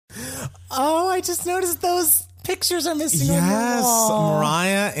Oh, I just noticed those pictures are missing on your Yes, wall.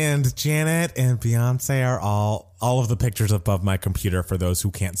 Mariah and Janet and Beyonce are all of the pictures above my computer, for those who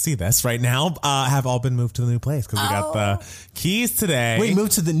can't see this right now, have all been moved to the new place because we got the keys today. Wait,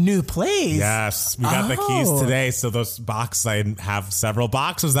 moved to the new place? Yes, we got the keys today. So those boxes, I have several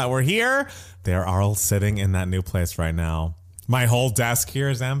boxes that were here. They're all sitting in that new place right now. My whole desk here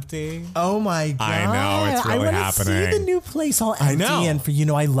is empty. Oh my God. I know, it's really I happening. want to see the new place all empty. I know. And for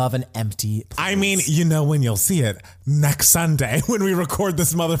I love an empty place. I mean, you know when you'll see it? Next Sunday when we record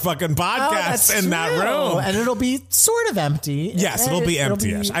this motherfucking podcast in that room. And it'll be sort of empty. Yes, it'll be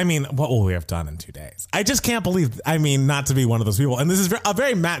empty-ish. I mean, what will we have done in 2 days? I just can't believe, not to be one of those people, and this is a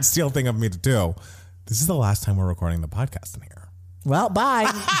very Matt Steele thing of me to do. This is the last time we're recording the podcast in here. Well,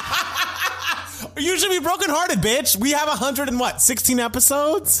 bye. You should be brokenhearted, bitch. We have 16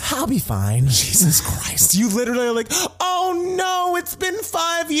 episodes? I'll be fine. Jesus Christ. You literally are like, oh no, it's been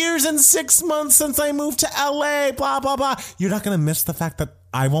 5 years and 6 months since I moved to LA, blah, blah, blah. You're not going to miss the fact that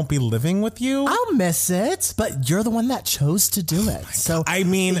I won't be living with you? I'll miss it, but you're the one that chose to do it. So I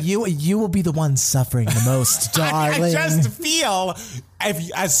mean, you will be the one suffering the most, darling. I just feel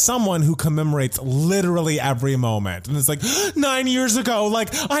as someone who commemorates literally every moment, and it's like 9 years ago, like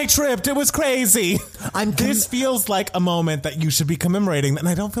I tripped, it was crazy. This feels like a moment that you should be commemorating, and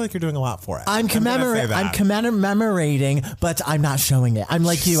I don't feel like you're doing a lot for it. I'm commemorating, but I'm not showing it. I'm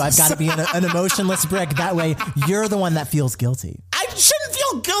like you. I've got to be an emotionless brick. That way, you're the one that feels guilty. I shouldn't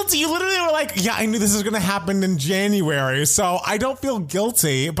feel guilty. You literally were like, yeah, I knew this was going to happen in January, so I don't feel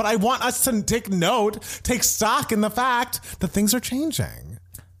guilty, but I want us to take stock in the fact that things are changing.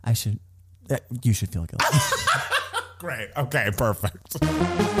 You should feel guilty. Great. Okay, perfect.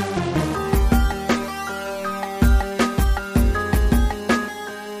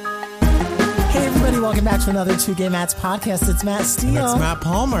 Hey everybody, welcome back to another Two Gay Mats podcast. It's Matt Steele. And it's Matt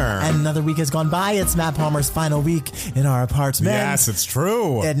Palmer. And another week has gone by. It's Matt Palmer's final week in our apartment. Yes, it's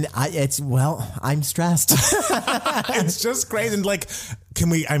true. And I'm stressed. It's just great. And can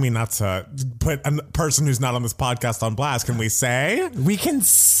we, not to put a person who's not on this podcast on blast, can we say? We can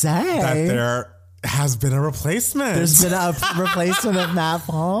say that there has been a replacement. There's been a replacement of Matt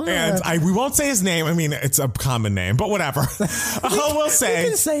Palmer. And we won't say his name. It's a common name, but whatever. We'll say. We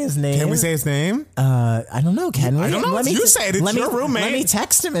can say his name. Can we say his name? I don't know. Can we? I don't know. You say it. It's your roommate. Let me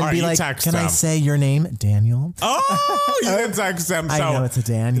text him and be like, can I say your name? Daniel. Oh, you didn't text him. I know it's a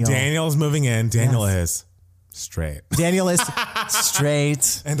Daniel. Daniel's moving in. Daniel is straight. Daniel is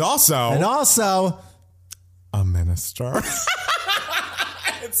straight. And also a minister.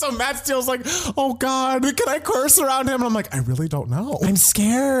 So Matt Steele's like, oh God, can I curse around him? And I'm like, I really don't know. I'm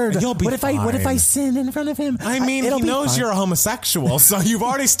scared. You'll be what if I sin in front of him? He knows you're a homosexual, so you've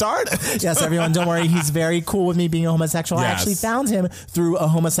already started. Yes, everyone, don't worry. He's very cool with me being a homosexual. Yes. I actually found him through a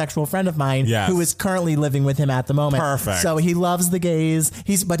homosexual friend of mine who is currently living with him at the moment. Perfect. So he loves the gays.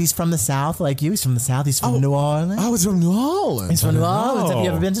 But he's from the South, like you. He's from the South. He's from New Orleans. Oh, he's from New Orleans. He's from New Orleans. Have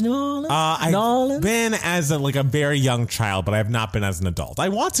you ever been to New Orleans? I've been as a very young child, but I have not been as an adult. I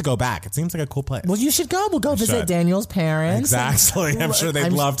want to go back. It seems like a cool place. Well, you should go. We'll go visit Daniel's parents. Exactly. I'm sure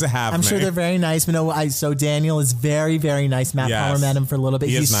they'd love to have me. I'm sure they're very nice. But so Daniel is very, very nice. Matt Palmer met him for a little bit.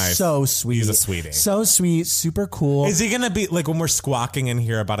 He's nice. So sweet. He's a sweetie. So sweet. Super cool. Is he going to be like when we're squawking in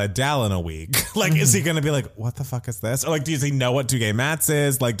here about Adele in a week? Is he going to be like, what the fuck is this? Or does he know what Two Gay Mats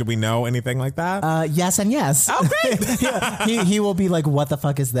is? Do we know anything like that? Yes and yes. Oh, great. he will be like, what the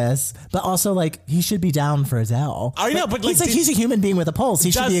fuck is this? But also he should be down for Adele. I know, but he's a human being with a pulse. He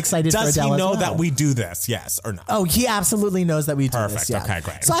should be excited for Adele. Does he know as well. that we do this? Yes or no? Oh, he absolutely knows that we do this. Perfect. Yeah. Okay,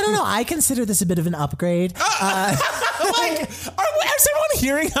 great. So I don't know. I consider this a bit of an upgrade. Is everyone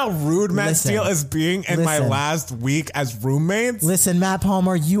hearing how rude Matt Steele is being in my last week as roommates? Listen, Matt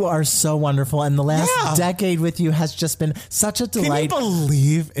Palmer, you are so wonderful, and the last decade with you has just been such a delight. Can you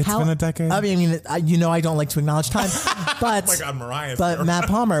believe it's been a decade? I mean, I don't like to acknowledge time, but oh my God, Mariah. But Matt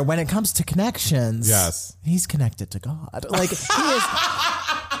Palmer, when it comes to connections, he's connected to God.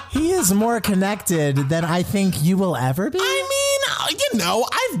 He is more connected than I think you will ever be. I mean,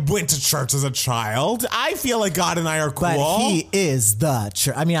 I went to church as a child. I feel like God and I are cool. But he is the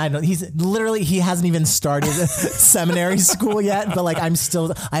church. I mean, he hasn't even started seminary school yet, but I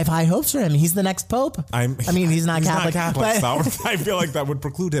have high hopes for him. He's the next pope. He's not Catholic. So I feel like that would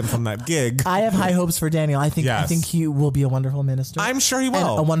preclude him from that gig. I have high hopes for Daniel. I think he will be a wonderful minister. I'm sure he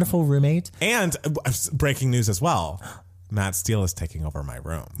will. And a wonderful roommate. And breaking news as well. Matt Steele is taking over my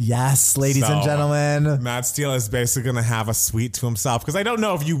room. Yes, ladies and gentlemen. Matt Steele is basically going to have a suite to himself. Because I don't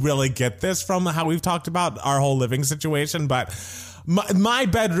know if you really get this from how we've talked about our whole living situation, but my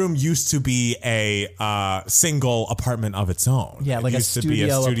bedroom used to be a single apartment of its own. Yeah, like it used to be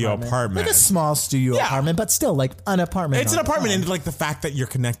a studio apartment. Like a small studio apartment, but still like an apartment. It's an apartment, and like the fact that you're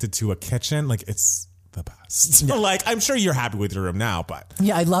connected to a kitchen, like it's the best. Yeah. Like, I'm sure you're happy with your room now, but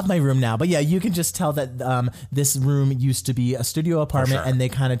yeah, I love my room now. But yeah, you can just tell that this room used to be a studio apartment, and they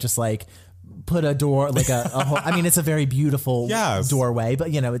kind of just like put a door, like a hole. I mean, it's a very beautiful doorway,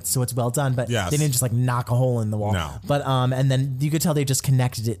 but you know, it's well done. But they didn't just like knock a hole in the wall. No. But and then you could tell they just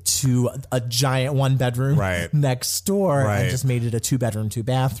connected it to a giant 1-bedroom next door and just made it a 2-bedroom,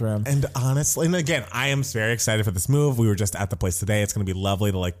 2-bathroom. And honestly, and again, I am very excited for this move. We were just at the place today. It's going to be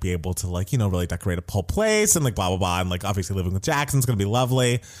lovely to like be able to like, you know, really decorate a whole place and like blah, blah, blah. And like obviously living with Jackson's going to be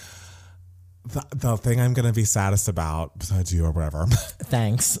lovely. The thing I'm going to be saddest about, besides you or whatever.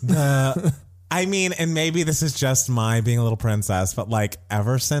 Thanks. I mean, and maybe this is just my being a little princess, but like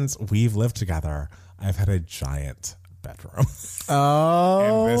ever since we've lived together, I've had a giant bedroom.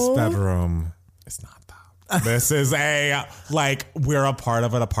 Oh. And this bedroom is not that. This is like we're a part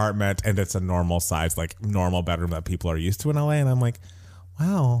of an apartment and it's a normal size, like normal bedroom that people are used to in LA. And I'm like,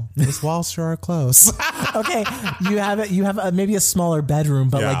 wow, these walls sure are close. Okay, you have maybe a smaller bedroom,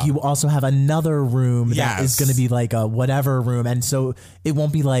 but like you also have another room that is going to be like a whatever room, and so it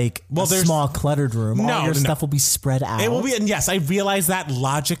won't be like a small cluttered room. All your stuff will be spread out. It will be, and yes, I realize that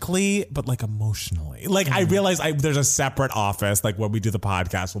logically, but like emotionally, like I realize there's a separate office, like where we do the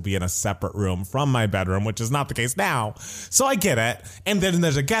podcast will be in a separate room from my bedroom, which is not the case now. So I get it, and then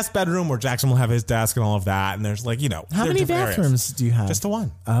there's a guest bedroom where Jackson will have his desk and all of that, and there's like, you know, how many bathrooms do you have? Just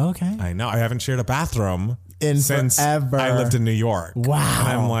one. Oh, okay. I know. I haven't shared a bathroom since forever. I lived in New York. Wow. And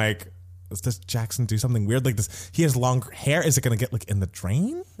I'm like, does Jackson do something weird like this? He has long hair. Is it going to get like in the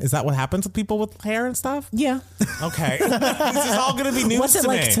drain? Is that what happens with people with hair and stuff? Yeah. Okay. This is all going to be news to me. What's it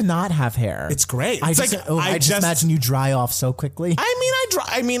like to not have hair? It's great. I just imagine you dry off so quickly.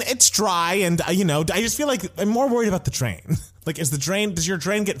 I mean, it's dry, and you know, I just feel like I'm more worried about the drain. Like, does your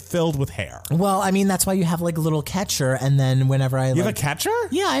drain get filled with hair? Well, I mean, that's why you have like a little catcher, and then whenever you have a catcher?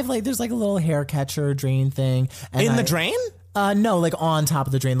 Yeah, I have like there's like a little hair catcher drain thing. And in the drain? No, like on top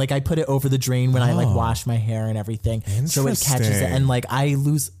of the drain. Like I put it over the drain when I like wash my hair and everything. So it catches it, and like I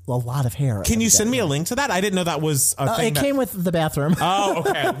lose a lot of hair. Can you send me a link to that? I didn't know that was a thing. It came with the bathroom. Oh,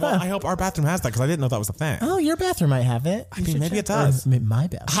 okay. Well, I hope our bathroom has that because I didn't know that was a thing. Oh, your bathroom might have it. I mean, maybe it does. My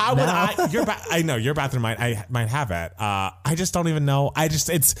bathroom. How would I know your bathroom might have it. I just don't even know.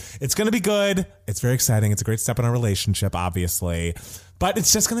 It's going to be good. It's very exciting. It's a great step in our relationship, obviously, but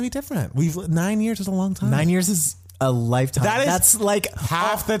it's just going to be different. 9 years is a long time. 9 years is a lifetime. That's like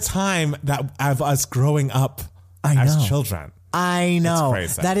half the time that of us growing up as children. I know.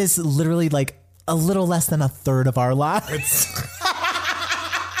 It's crazy. That is literally like a little less than a third of our lives.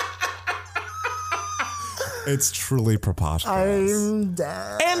 It's truly preposterous. I'm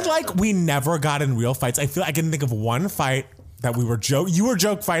dead. And like we never got in real fights. I feel I can think of one fight that we were you were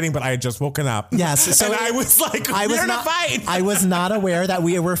joke fighting, but I had just woken up. Yes, so and I was like, we're in a fight. I was not aware that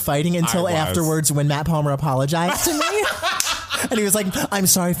we were fighting until afterwards when Matt Palmer apologized to me. And he was like, I'm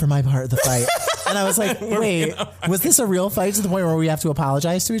sorry for my part of the fight. And I was like, wait, was this a real fight to the point where we have to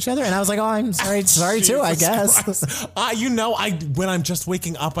apologize to each other? And I was like, oh, I'm sorry too, I guess. When I'm just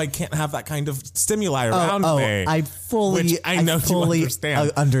waking up, I can't have that kind of stimuli around me. I fully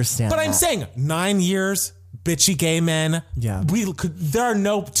understand. But I'm saying 9 years, bitchy gay men. Yeah. There are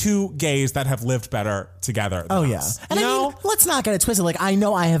no two gays that have lived better together than us. And I mean, let's not get it twisted. Like, I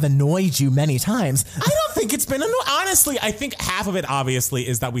know I have annoyed you many times. I don't think it's been honestly, I think half of it obviously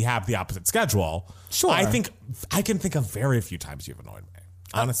is that we have the opposite schedule. Sure. I think I can think of very few times you've annoyed me.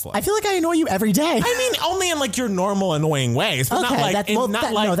 Honestly, I feel like I annoy you every day. I mean, only in like your normal annoying ways, but not like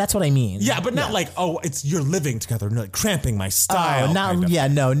no, that's what I mean. Yeah, but not like you're living together, and like cramping my style.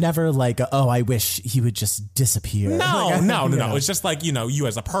 Never like I wish he would just disappear. No. It's just like you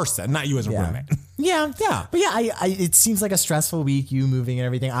as a person, not you as a roommate. Yeah. But it seems like a stressful week. You moving and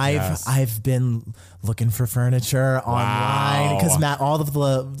everything. I've been looking for furniture online because Matt, all of the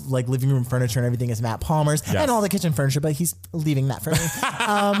like living room furniture and everything is Matt Palmer's, and all the kitchen furniture, but he's leaving that for me.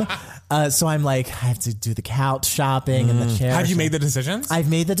 So I'm like, I have to do the couch shopping and the chair. Have you made the decisions? I've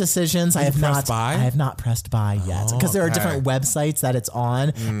made the decisions. I have not pressed buy yet because there are different websites that it's on,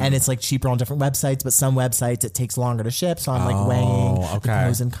 and it's like cheaper on different websites. But some websites it takes longer to ship, so I'm like weighing the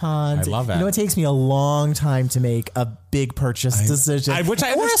pros and cons. I love it. You know, it takes me a long time to make a big purchase decision, which I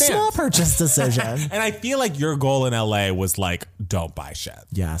or understand. a small purchase decision. And I feel like your goal in LA was like, don't buy shit.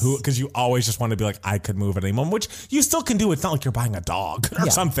 Yes, because you always just want to be like, I could move at any moment, which you still can do. It's not like you're buying a dog or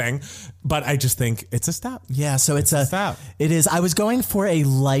something, but I just think it's a step. Yeah, so it's a step. It is. I was going for a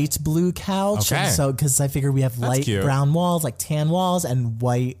light blue couch, and so because I figure we have light brown walls, like tan walls, and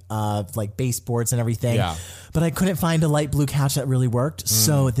white like baseboards and everything. Yeah. But I couldn't find a light blue couch that really worked.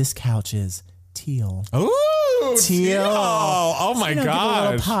 So this couch is teal. Ooh, teal. Oh my God.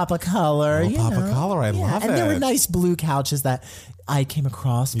 A little pop of color. Pop of color. I love it. And there were nice blue couches that I came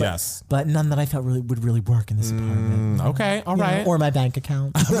across, but none that I felt would really work in this apartment. Okay. All right. Or my bank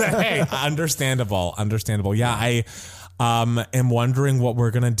account. Hey, understandable. Yeah, I am wondering what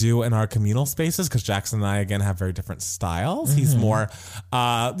we're going to do in our communal spaces because Jackson and I, again, have very different styles. He's more,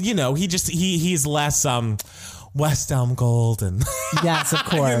 he's less West Elm Gold and yes, of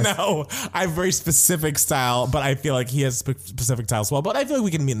course. I have very specific style, but I feel like he has specific style as well. But I feel like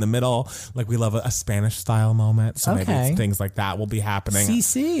we can meet in the middle. Like we love a Spanish style moment, so maybe things like that will be happening.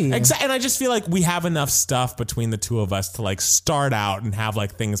 CC. And I just feel like we have enough stuff between the two of us to like start out and have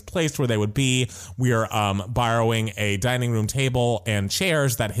like things placed where they would be. We are borrowing a dining room table and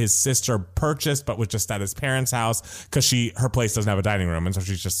chairs that his sister purchased, but was just at his parents' house because her place doesn't have a dining room, and so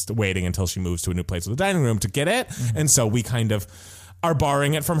she's just waiting until she moves to a new place with a dining room to get it. And so we kind of are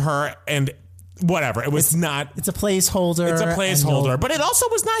borrowing it from her and whatever. It's a placeholder, but it also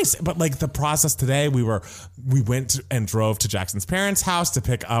was nice. But like the process today, we went and drove to Jackson's parents' house to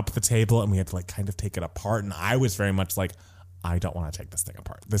pick up the table, and we had to like kind of take it apart. And I was very much like, I don't want to take this thing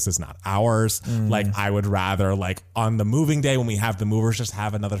apart. This is not ours. Like I would rather like on the moving day when we have the movers, just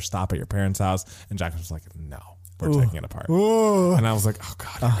have another stop at your parents' house. And Jackson was like, no. We're taking it apart. And I was like, oh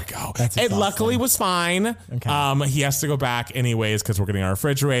God, here we go. It luckily was fine. Okay. He has to go back anyways because we're getting our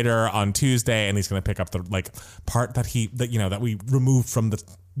refrigerator on Tuesday, and he's going to pick up the like part that we removed from the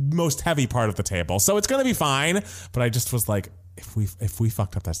most heavy part of the table. So it's going to be fine. But I just was like, if we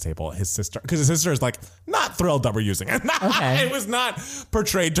fucked up that table, his sister is like not thrilled that we're using it. It was not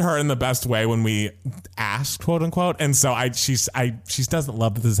portrayed to her in the best way when we asked, quote unquote. And so she doesn't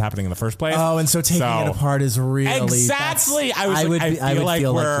love that this is happening in the first place. Oh, and so taking it apart is really exactly. I feel like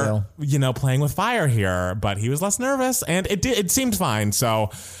we're playing with fire here, but he was less nervous, and it seemed fine. So.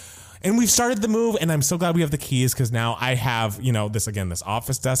 And we've started the move, and I'm so glad we have the keys because now I have, this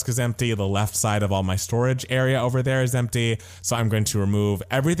office desk is empty. The left side of all my storage area over there is empty. So I'm going to remove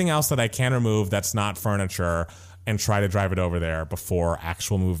everything else that I can remove that's not furniture and try to drive it over there before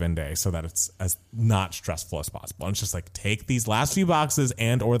actual move-in day so that it's as not stressful as possible. And it's just like, take these last few boxes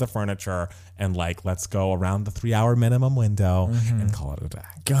and or the furniture and like, let's go around the 3-hour minimum window and call it a day.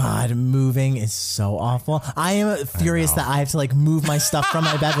 God, moving is so awful. I am furious that I have to like move my stuff from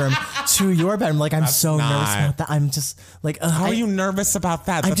my bedroom to your bedroom. Like I'm nervous about that. I'm just like, how are you nervous about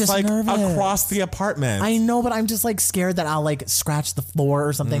that? That's just like nervous. Across the apartment. I know, but I'm just like scared that I'll like scratch the floor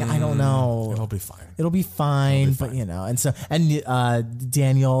or something. I don't know. It'll be fine. It'll be fine. But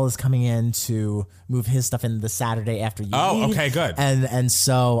Daniel is coming in to move his stuff in the Saturday after you. Oh, okay, good. And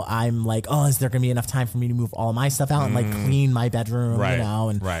so I'm like, oh, is there gonna be enough time for me to move all my stuff out and like clean my bedroom,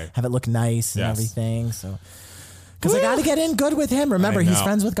 and have it look nice and everything. So. Because I got to get in good with him. Remember, he's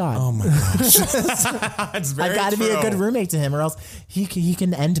friends with God. Oh my gosh. I got to be a good roommate to him, or else he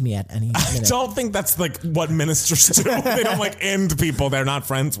can end me at any minute. I don't think that's like what ministers do. They don't like end people they're not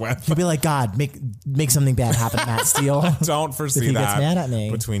friends with. He'll be like, God, make something bad happen to Matt Steele. Don't foresee he that gets mad at me.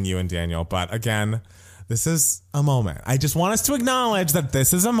 Between you and Daniel. But again, this is a moment. I just want us to acknowledge that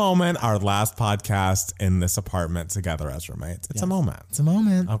this is a moment, our last podcast in this apartment together as roommates. It's a moment. It's a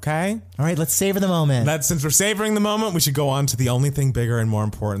moment. Okay? All right, let's savor the moment. Since we're savoring the moment, we should go on to the only thing bigger and more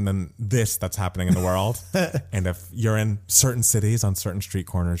important than this that's happening in the world. And if you're in certain cities, on certain street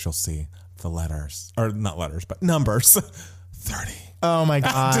corners, you'll see the letters. Or not letters, but numbers. 30. Oh my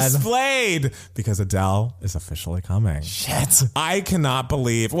God. Displayed because Adele is officially coming. Shit. I cannot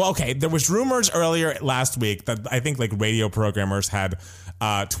believe. Well, okay. There was rumors earlier last week that I think like radio programmers had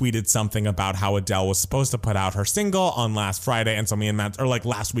tweeted something about how Adele was supposed to put out her single on last Friday. And so me and Matt, or like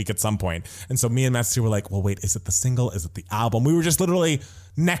last week at some point. And so me and Matt were like, well, wait, is it the single? Is it the album? We were just literally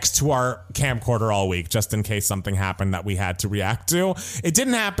next to our camcorder all week, just in case something happened that we had to react to. It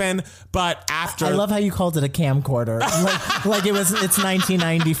didn't happen, but after... I love how you called it a camcorder. like it's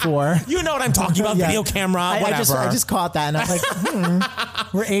 1994. You know what I'm talking about, video camera, whatever. I just caught that, and I was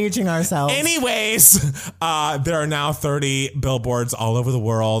like, we're aging ourselves. Anyways, there are now 30 billboards all over the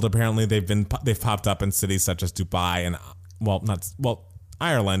world. Apparently, they've popped up in cities such as Dubai and,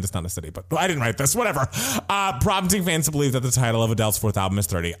 Ireland is not a city, but I didn't write this. Whatever. Prompting fans to believe that the title of Adele's fourth album is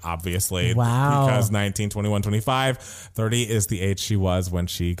 30, obviously. Wow. Because 19, 21, 25. 30 is the age she was when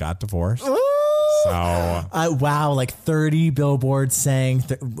she got divorced. Ooh. So. Wow, like 30 billboards saying,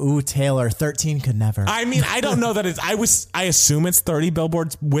 ooh, Taylor, 13 could never. I mean, I don't know that it's, I assume it's 30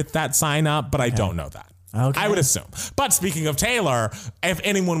 billboards with that sign up, but I don't know that. Okay. I would assume. But speaking of Taylor, if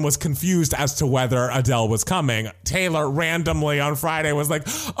anyone was confused as to whether Adele was coming, Taylor randomly on Friday was like,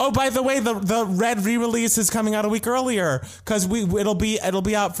 "Oh, by the way, the Red re-release is coming out a week earlier because it'll be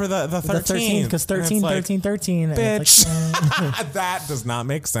out for the 13th because 13, 13, 13. Bitch, like, that does not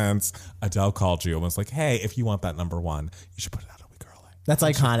make sense." Adele called you and was like, "Hey, if you want that number one, you should put it out." That's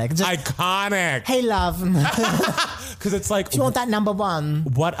iconic. Iconic. Hey, love. Because it's like, if you want that number one.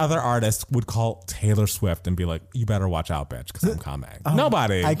 What other artist would call Taylor Swift and be like, "You better watch out, bitch, because I'm coming"?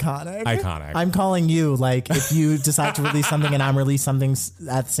 Nobody. Iconic. I'm calling you. Like, if you decide to release something and I'm release something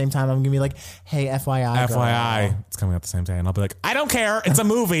at the same time, I'm gonna be like, "Hey, FYI, girl. It's coming out the same day," and I'll be like, "I don't care. It's a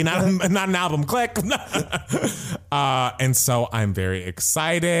movie, not an album. Click." And so I'm very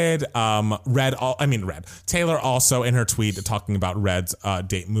excited. Taylor also in her tweet talking about Red's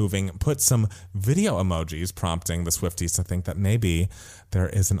date moving put some video emojis prompting the Swifties to think that maybe there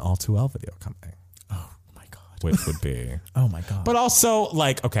is an All Too Well video coming. Oh my God. Which would be. Oh my God. But also,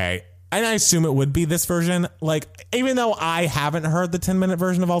 like, okay, and I assume it would be this version. Like, even though I haven't heard the 10-minute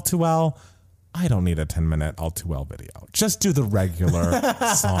version of All Too Well, I don't need a 10-minute All Too Well video. Just do the regular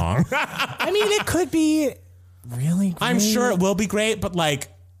song. I mean, it could be really great. I'm sure it will be great, but like,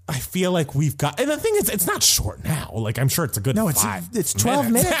 I feel like we've got, and the thing is, it's not short now. Like, I'm sure it's a good 5 it's 12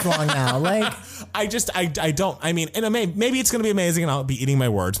 minutes long now. Like, I mean, and maybe it's going to be amazing and I'll be eating my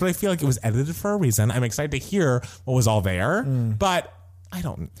words, but I feel like it was edited for a reason. I'm excited to hear what was all there, but I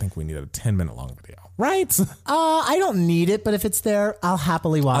don't think we need a 10-minute long video. Right? I don't need it, but if it's there, I'll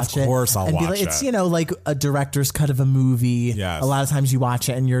happily watch it. Of course I'll watch it. It's, like a director's cut of a movie. Yes. A lot of times you watch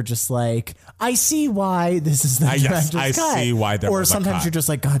it and you're just like, I see why this is the director's cut. I see why there was a cut. Or sometimes you're just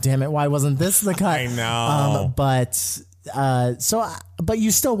like, God damn it, why wasn't this the cut? I know. But you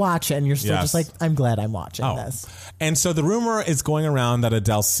still watch it and you're still just like, I'm glad I'm watching this. And so the rumor is going around that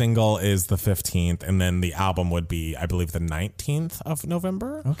Adele's single is the 15th and then the album would be, I believe, the 19th of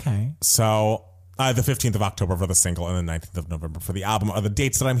November. Okay. So the 15th of October for the single and the 19th of November for the album are the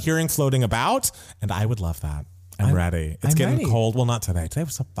dates that I'm hearing floating about. And I would love that. I'm ready. It's getting cold. Well, not today. Today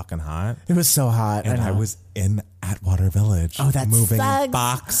was so fucking hot. It was so hot. And I was in Atwater Village. Oh, that moving sucks.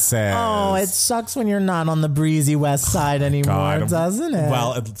 boxes. Oh, it sucks when you're not on the breezy west side anymore, doesn't it?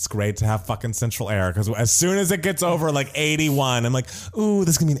 Well, it's great to have fucking central air because as soon as it gets over like 81, I'm like, ooh,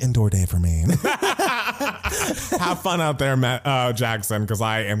 this is going to be an indoor day for me. Have fun out there, Jackson, because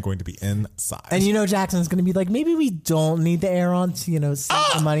I am going to be inside. And Jackson's going to be like, maybe we don't need the air on to, save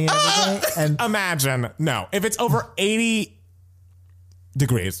the money and everything. And imagine. No, if it's over 80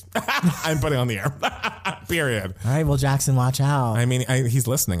 degrees, I'm putting on the air. Period. All right, well, Jackson, watch out. I mean, he's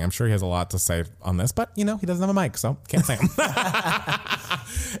listening. I'm sure he has a lot to say on this, but, he doesn't have a mic, so can't say him.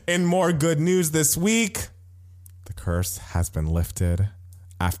 In more good news this week, the curse has been lifted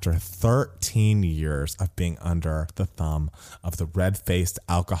after 13 years of being under the thumb of the red-faced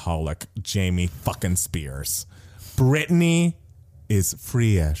alcoholic Jamie fucking Spears. Britney is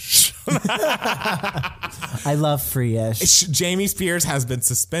free-ish. I love free-ish. Jamie Spears has been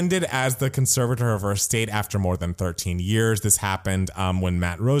suspended as the conservator of her estate after more than 13 years. This happened when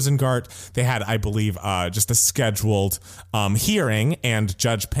Matt Rosengart, they had, I believe, just a scheduled hearing, and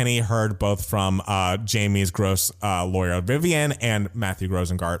Judge Penny heard both from Jamie's gross lawyer, Vivian, and Matthew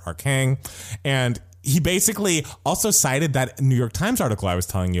Rosengart, our king. And he basically also cited that New York Times article I was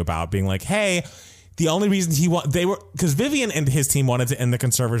telling you about, being like, hey, the only reason because Vivian and his team wanted to end the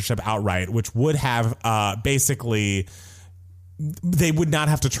conservatorship outright, which would have basically, they would not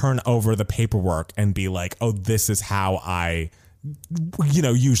have to turn over the paperwork and be like, oh, this is how I,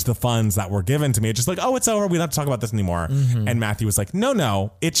 use the funds that were given to me. It's just like, oh, it's over. We don't have to talk about this anymore. Mm-hmm. And Matthew was like,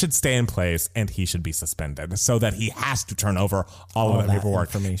 no, it should stay in place and he should be suspended so that he has to turn over all of that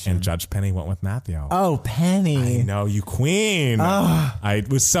paperwork. And Judge Penny went with Matthew. Oh, Penny. I know, you queen. Oh. I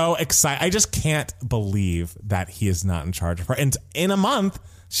was so excited. I just can't believe that he is not in charge of her. And in a month,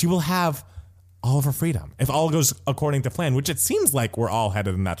 she will have all of her freedom. If all goes according to plan, which it seems like we're all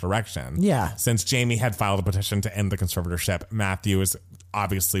headed in that direction. Yeah. Since Jamie had filed a petition to end the conservatorship, Matthew is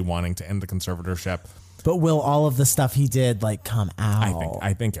obviously wanting to end the conservatorship. But will all of the stuff he did like come out?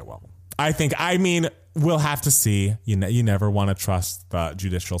 I think it will. I mean, we'll have to see. You never want to trust the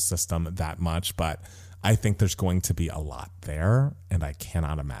judicial system that much, but I think there's going to be a lot there, and I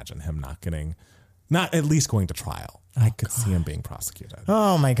cannot imagine him not at least going to trial. I could see him being prosecuted.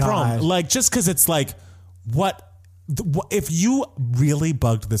 Oh my God. Like, just because it's like, what if you really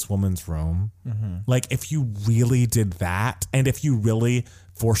bugged this woman's room? Mm-hmm. Like, if you really did that, and if you really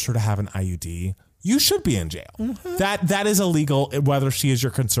forced her to have an IUD, you should be in jail. Mm-hmm. That is illegal, whether she is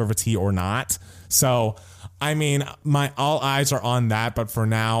your conservatee or not. So, I mean, all eyes are on that. But for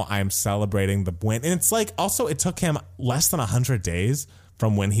now, I'm celebrating the win. And it's like, also, it took him less than 100 days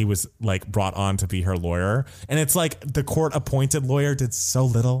from when he was like brought on to be her lawyer. And it's like the court appointed lawyer did so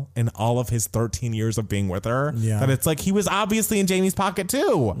little in all of his 13 years of being with her that it's like he was obviously in Jamie's pocket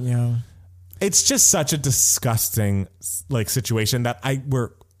too. Yeah. It's just such a disgusting like situation that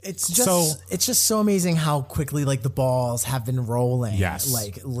it's just so amazing how quickly like the balls have been rolling. Yes.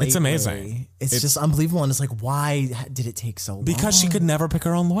 Like lately. It's amazing. It's just unbelievable. And it's like, why did it take so long? Because she could never pick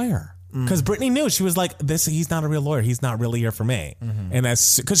her own lawyer. Because Brittany knew, she was like, he's not a real lawyer. He's not really here for me. Mm-hmm. And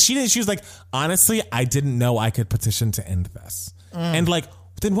because she was like, honestly, I didn't know I could petition to end this. And like,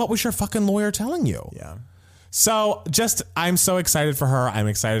 then what was your fucking lawyer telling you? Yeah. So I'm so excited for her. I'm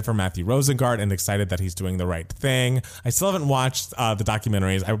excited for Matthew Rosengart and excited that he's doing the right thing. I still haven't watched the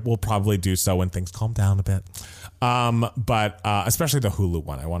documentaries. I will probably do so when things calm down a bit. But especially the Hulu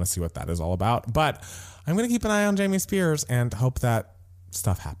one. I want to see what that is all about. But I'm going to keep an eye on Jamie Spears and hope that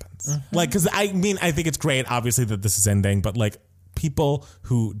stuff happens. Mm-hmm. Like, because I think it's great, obviously, that this is ending, but like the people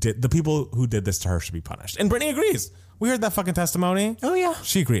who did this to her should be punished. And Brittany agrees. We heard that fucking testimony. Oh yeah,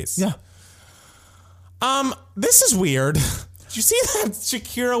 she agrees. Yeah. This is weird. Did you see that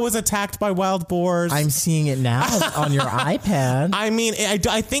Shakira was attacked by wild boars? I'm seeing it now on your iPad. I mean,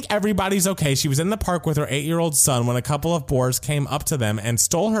 I think everybody's okay. She was in the park with her 8-year-old son when a couple of boars came up to them and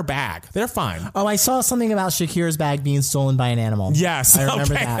stole her bag. They're fine. Oh, I saw something about Shakira's bag being stolen by an animal. Yes. I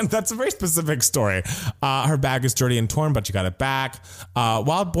remember that. That's a very specific story. Her bag is dirty and torn, but she got it back.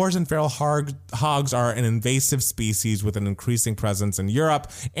 Wild boars and feral hogs are an invasive species with an increasing presence in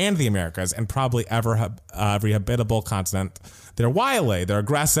Europe and the Americas and probably every habitable continent. They're wily, they're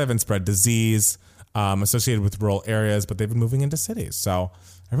aggressive and spread disease associated with rural areas, but they've been moving into cities. So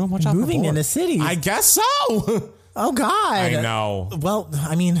everyone watch out for boars. Moving into cities? I guess so. Oh, God. I know. Well,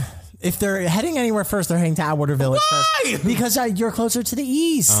 I mean, if they're heading anywhere first, they're heading to Atwater Village first. Because you're closer to the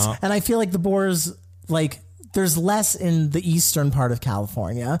east. And I feel like the boars, like, there's less in the eastern part of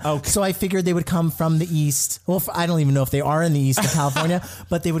California. Okay. So I figured they would come from the east. Well, I don't even know if they are in the east of California,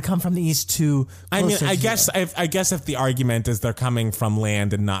 but they would come from the east to. I mean, I guess if the argument is they're coming from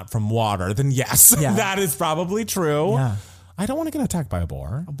land and not from water, then yes, that is probably true. Yeah. I don't want to get attacked by a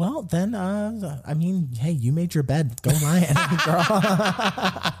boar. Well, then, I mean, hey, you made your bed. Go lie in it,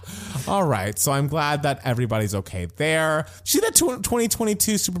 girl. All right. So I'm glad that everybody's okay there. See that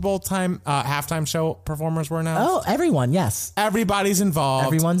 2022 Super Bowl halftime show performers were announced? Oh, everyone, yes. Everybody's involved.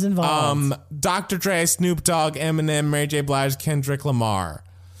 Everyone's involved. Dr. Dre, Snoop Dogg, Eminem, Mary J. Blige, Kendrick Lamar.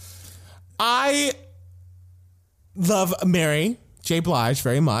 I love Mary J. Blige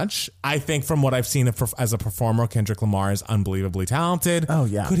very much. I think from what I've seen as a performer, Kendrick Lamar is unbelievably talented. Oh,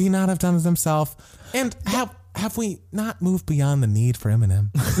 yeah. Could he not have done it himself? And have we not moved beyond the need for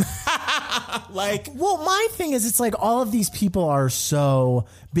Eminem? Well, my thing is, it's like all of these people are so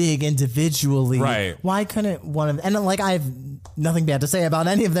big individually. Right. Why couldn't one of them? And like, I have nothing bad to say about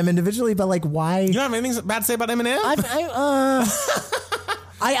any of them individually, but like, why? You don't have anything bad to say about Eminem?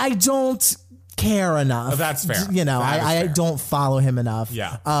 I don't care enough. Oh, that's fair. You know, I don't follow him enough.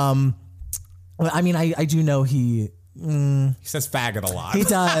 Yeah. I mean, I do know he says faggot a lot. He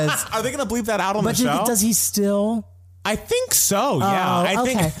does. Are they going to bleep that out on the show? Does he still? I think so. Yeah. Oh,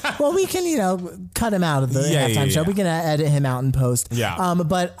 okay. Well, we can, cut him out of the halftime show. We can edit him out in post. Yeah.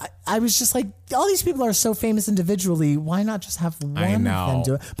 But I was just like, all these people are so famous individually. Why not just have one of them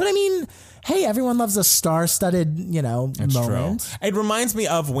do it? But I mean, hey, everyone loves a star-studded, moment. True. It reminds me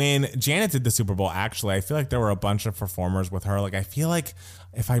of when Janet did the Super Bowl, actually. I feel like there were a bunch of performers with her. Like, I feel like,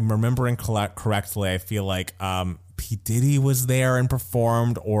 if I'm remembering correctly, I feel like P. Diddy was there and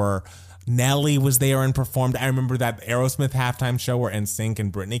performed, or Nelly was there and performed. I remember that Aerosmith halftime show where NSYNC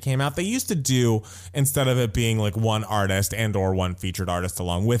and Britney came out. They used to do, instead of it being like one artist and or one featured artist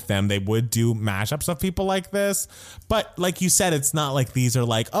along with them, they would do mashups of people like this. But like you said, it's not like these are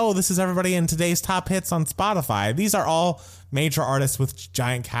like, oh, this is everybody in today's top hits on Spotify. These are all major artists with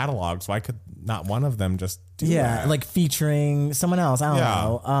giant catalogs. Why not one of them just do that. Like featuring someone else. I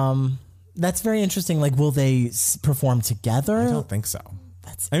don't know. That's very interesting. Like, will they perform together? I don't think so.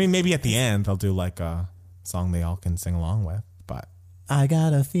 I mean, maybe at the end they'll do like a song they all can sing along with, but I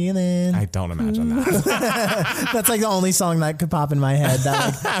got a feeling. I don't imagine that. That's like the only song that could pop in my head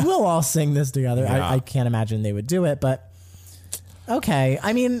that like, we'll all sing this together. Yeah. I can't imagine they would do it, but okay.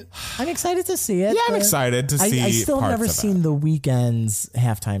 I mean, I'm excited to see it. Yeah, I'm excited to see. I still have never seen the Weeknd's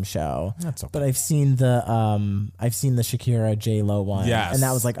halftime show. That's okay. But I've seen the Shakira J-Lo one. Yes. And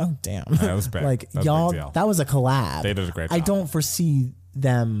that was like, oh damn. That was big. Like y'all, that was a collab. They did a great job. I don't foresee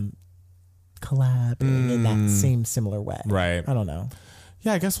them collab in that same similar way. Right. I don't know.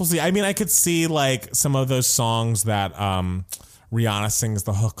 Yeah, I guess we'll see. I mean, I could see like some of those songs that Rihanna sings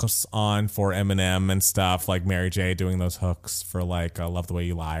the hooks on for Eminem and stuff, like Mary J doing those hooks for like Love the Way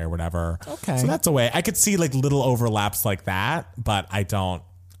You Lie or whatever. Okay. So that's a way. I could see like little overlaps like that, but I don't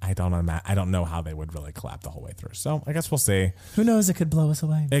know how they would really collab the whole way through. So I guess we'll see. Who knows? It could blow us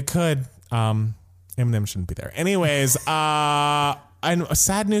away. It could. Eminem shouldn't be there. Anyways,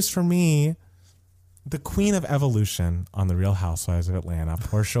 sad news for me. The queen of evolution on The Real Housewives of Atlanta,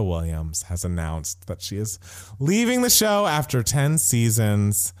 Portia Williams, has announced that she is leaving the show after 10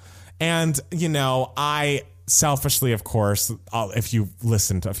 seasons. And, you know, I selfishly, of course, if you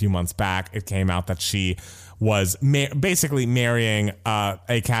listened a few months back, it came out that she was basically marrying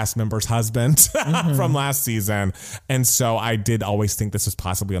a cast member's husband from last season. And so I did always think this was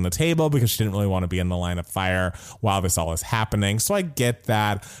possibly on the table because she didn't really want to be in the line of fire while this all is happening. So I get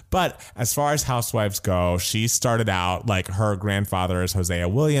that. But as far as housewives go, she started out like her grandfather is Hosea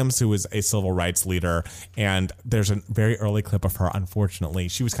Williams, who was a civil rights leader. And there's a very early clip of her, unfortunately.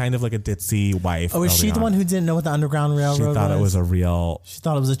 She was kind of like a ditzy wife. Oh, is she the one who didn't know what the Underground Railroad was? She thought it was a real... She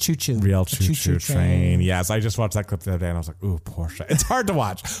thought it was a choo-choo. Real choo-choo train. Yes. I just watched that clip the other day and I was like, ooh, Portia. It's hard to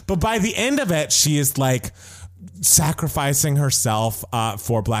watch. But by the end of it, she is like sacrificing herself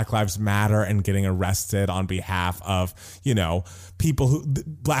for Black Lives Matter and getting arrested on behalf of, you know,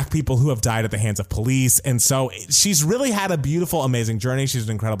 black people who have died at the hands of police. And so she's really had a beautiful, amazing journey. She's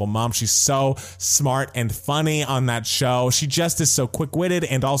an incredible mom. She's so smart and funny on that show. She just is so quick-witted.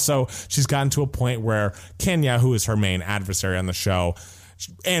 And also she's gotten to a point where Kenya, who is her main adversary on the show,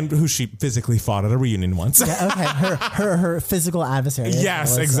 and who she physically fought at a reunion once. Yeah, okay, her physical adversary.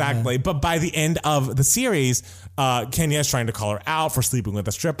 Yes, exactly. But by the end of the series, Kenya is trying to call her out for sleeping with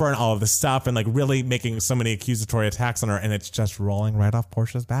a stripper and all of this stuff, and like really making so many accusatory attacks on her, and it's just rolling right off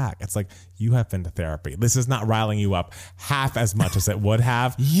Portia's back. It's like, you have been to therapy. This is not riling you up half as much as it would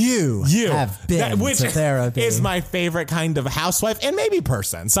have. You have been to therapy. Is my favorite kind of housewife and maybe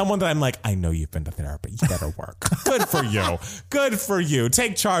person. Someone that I'm like, I know you've been to therapy. You better work. Good for you. Good for you.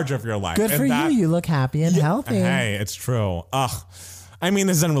 Take charge of your life. Good for you. You look happy and healthy. Hey, it's true. Ugh. I mean,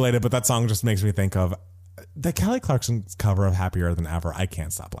 this is unrelated, but that song just makes me think of the Kelly Clarkson cover of Happier Than Ever. I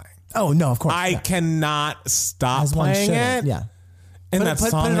can't stop playing. Oh, no, of course. I cannot stop playing it. Yeah. And put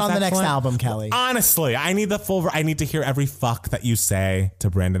it on the next album, Kelly. Honestly, I need I need to hear every fuck that you say to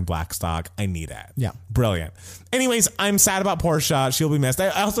Brandon Blackstock. I need it. Yeah. Brilliant. Anyways, I'm sad about Portia. She'll be missed. I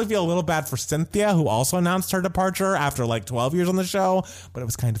also feel a little bad for Cynthia, who also announced her departure after like 12 years on the show, but it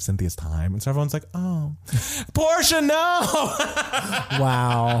was kind of Cynthia's time. And so everyone's like, oh, Portia, no.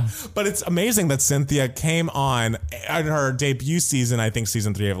 Wow. But it's amazing that Cynthia came on in her debut season, I think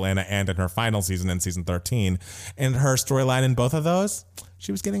season 3 of Atlanta, and in her final season in season 13. And her storyline in both of those,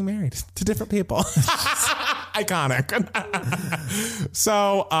 she was getting married to different people. Iconic.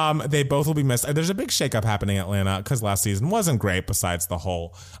 So they both will be missed. There's a big shakeup happening in Atlanta because last season wasn't great besides the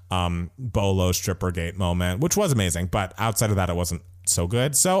whole Bolo Strippergate moment, which was amazing. But outside of that, it wasn't so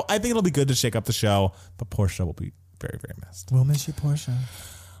good. So I think it'll be good to shake up the show. But Portia will be very, very missed. We'll miss you, Portia.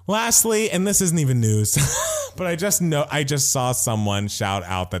 Lastly, and this isn't even news, but I just saw someone shout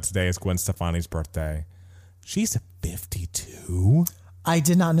out that today is Gwen Stefani's birthday. She's 52. I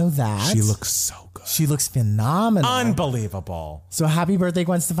did not know that. She looks so good. She looks phenomenal. Unbelievable. So happy birthday,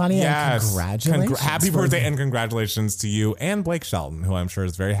 Gwen Stefani. Yes. And congratulations. Happy birthday and congratulations to you and Blake Shelton, who I'm sure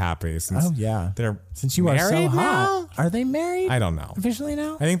is very happy since since you are so hot. Now? Are they married? I don't know. Officially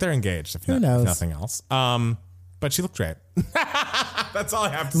now? I think they're engaged, if nothing else. But she looked great. That's all I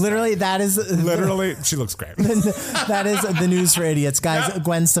have to say. Literally, she looks great. That is the news for idiots. Guys, yep.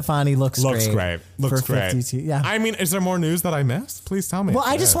 Gwen Stefani looks great. Looks great. 52. Yeah. I mean, is there more news that I missed? Please tell me. Well,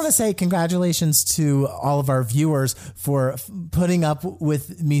 I just want to say congratulations to all of our viewers for putting up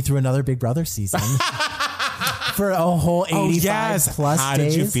with me through another Big Brother season. for a whole 85 plus How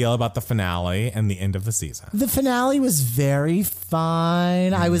days. did you feel about the finale and the end of the season? The finale was very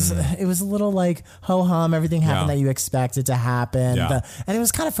fine. It was a little like ho hum. Everything happened that you expected to happen. Yeah. And it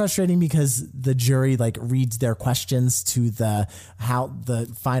was kind of frustrating because the jury like reads their questions to the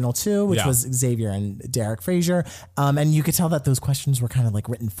final two, which was Xavier and Derek Frazier. And you could tell that those questions were kind of like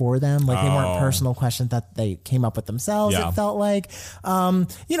written for them. Like they weren't personal questions that they came up with themselves. It felt like,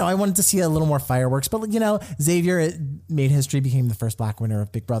 I wanted to see a little more fireworks, but Xavier made history, became the first black winner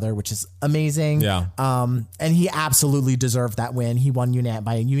of Big Brother, which is amazing. Yeah. And he absolutely deserved that win. He won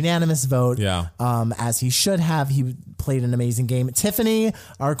by a unanimous vote. Yeah. As he should have. He played an amazing game. Tiffany,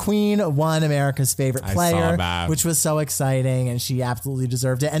 our queen, won America's favorite player, I saw that. which was so exciting, and she absolutely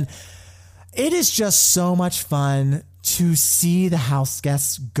deserved it. And it is just so much fun to see the house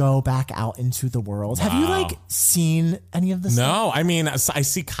guests go back out into the world. Wow. Have you seen any of this? No, I mean, I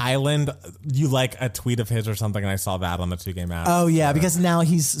see Kyland, you like a tweet of his or something, and I saw that on the 2Game app. Oh yeah, because now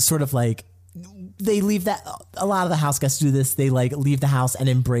he's sort of like, they leave that, a lot of the house guests do this. They leave the house and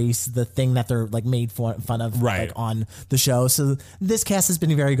embrace the thing that they're made fun of on the show. So this cast has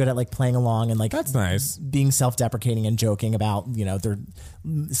been very good at playing along and that's nice, being self-deprecating and joking about, their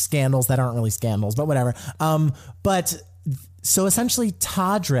scandals that aren't really scandals, but whatever. But so essentially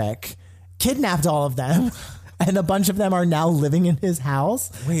Todrick kidnapped all of them. And a bunch of them are now living in his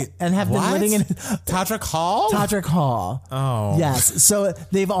house. Wait, and have been living in Todrick Hall? Todrick Hall. Oh. Yes. So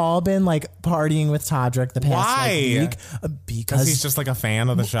they've all been partying with Todrick the past week. Because he's just a fan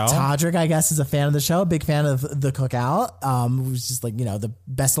of the show? Todrick, I guess, is a fan of the show, a big fan of the Cookout, which is the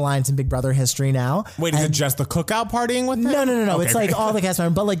best alliance in Big Brother history now. Wait, is it just the Cookout partying with them? No. Okay. It's all the cast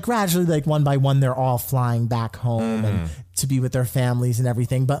members, but gradually, one by one, they're all flying back home and to be with their families and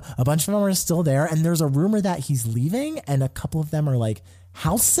everything. But a bunch of them are still there. And there's a rumor that he's leaving, and a couple of them are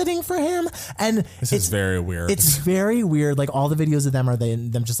house sitting for him. And this is very weird. It's very weird. All the videos of them are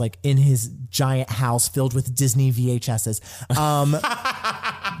them just in his giant house filled with Disney VHSs.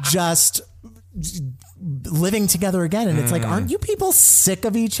 Just living together again. And it's aren't you people sick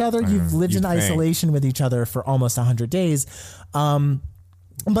of each other? You've lived in isolation with each other for almost 100 days.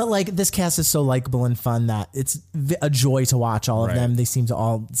 But this cast is so likable and fun that it's a joy to watch all of them. They seem to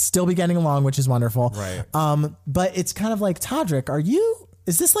all still be getting along, which is wonderful. Right. But it's kind of Todrick,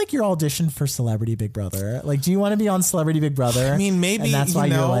 is this your audition for Celebrity Big Brother? Do you want to be on Celebrity Big Brother? I mean, maybe. And that's why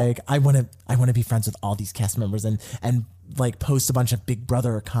you're I want to be friends with all these cast members and post a bunch of Big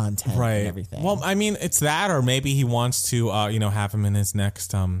Brother content and everything. Well, I mean, it's that, or maybe he wants to, have him in his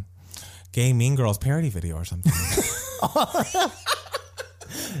next Gay Mean Girls parody video or something.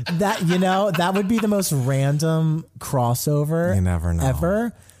 That would be the most random crossover. You never know.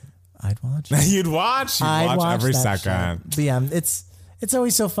 Ever. I'd watch. You'd watch every second. But yeah, it's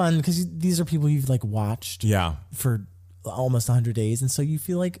always so fun because these are people you've watched. Yeah. For almost 100 days, and so you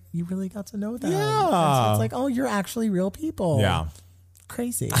feel like you really got to know them. Yeah. So it's oh, you're actually real people. Yeah.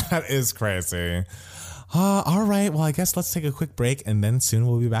 Crazy. That is crazy. All right. Well, I guess let's take a quick break, and then soon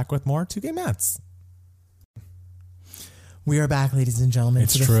we'll be back with more 2Game Mats. We are back, ladies and gentlemen,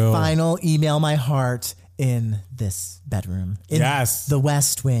 it's to the true. final Email My Heart in this bedroom. In the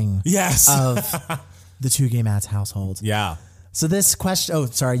West Wing of the 2Game Mats household. Yeah. So this question,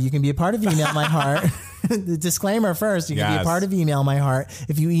 you can be a part of Email My Heart. The disclaimer first, you can be a part of Email My Heart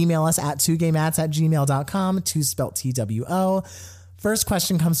if you email us at 2gamemats@gmail.com, 2 spelled TWO. First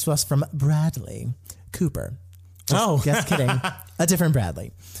question comes to us from Bradley Cooper. Just kidding. A different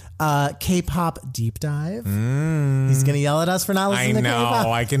Bradley. K-pop deep dive. He's going to yell at us for not listening to K-pop. I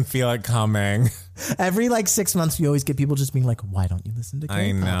know. I can feel it coming. Every 6 months, we always get people just being why don't you listen to K-pop?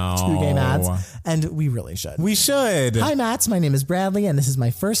 I know. 2Game Mats. And we really should. We should. Hi, Mats. My name is Bradley, and this is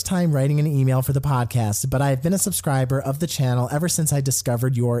my first time writing an email for the podcast, but I've been a subscriber of the channel ever since I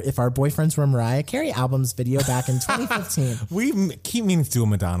discovered your If Our Boyfriends Were Mariah Carey albums video back in 2015. We keep meaning to do a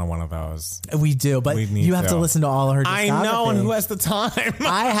Madonna one of those. We do, but you have to listen to all of her discography. I know, and who has the time?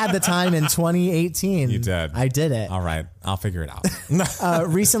 I had the time in 2018. You did. I did it. All right. I'll figure it out.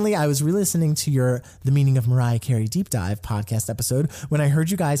 Recently, I was re-listening to The Meaning of Mariah Carey Deep Dive podcast episode when I heard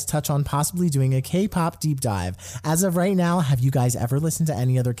you guys touch on possibly doing a K-pop deep dive. As of right now, have you guys ever listened to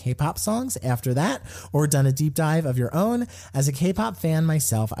any other K-pop songs after that or done a deep dive of your own? As a K-pop fan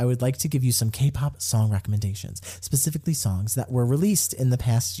myself, I would like to give you some K-pop song recommendations, specifically songs that were released in the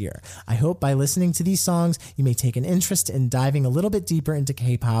past year. I hope by listening to these songs, you may take an interest in diving a little bit deeper into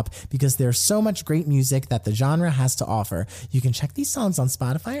K-pop because there's so much great music that the genre has to offer. You can check these songs on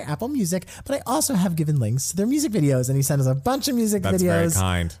Spotify or Apple Music, but I also have given links to their music videos, and he sent us a bunch of music videos. That's very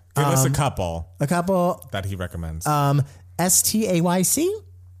kind. Give us a couple. A couple that he recommends. STAYC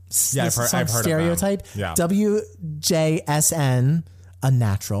Yeah, I've heard Stereotype. Of them. Yeah. WJSN,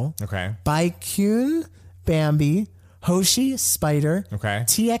 Unnatural. Okay. By Kyun, Bambi, Hoshi, Spider. Okay.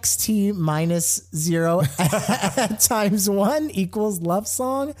 TXT -0 times 1 equals love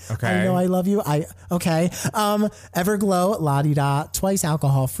song. Okay. I know I love you. Okay. Everglow, La Di Da, Twice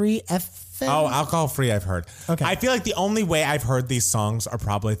Alcohol Free. Oh, Alcohol Free, I've heard. Okay. I feel like the only way I've heard these songs are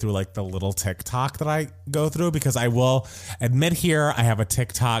probably through like the little TikTok that I go through, because I will admit here I have a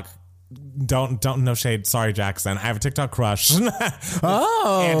TikTok. Don't no shade. Sorry, Jackson. I have a TikTok crush.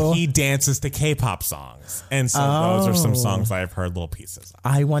 And he dances to K-pop songs. And so those are some songs I've heard little pieces of.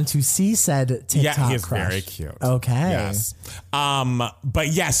 I want to see said TikTok Yeah, he's crush. very cute. Okay. Yes. But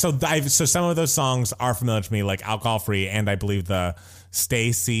yeah, so some of those songs are familiar to me, like Alcohol Free, and I believe the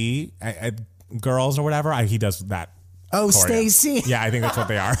Stacy Girls or whatever. He does that. Oh, Stacy. Yeah, I think that's what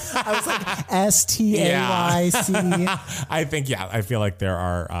they are. I was like STAYC. I think, yeah, I feel like there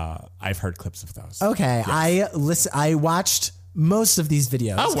are, I've heard clips of those. Okay. Yes. I watched most of these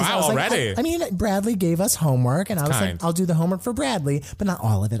videos. Oh, wow, already. I mean, Bradley gave us homework, and I was kind. like, I'll do the homework for Bradley, but not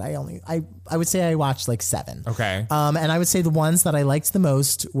all of it. I would say I watched like 7. Okay. And I would say the ones that I liked the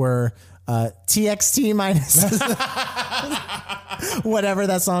most were TXT whatever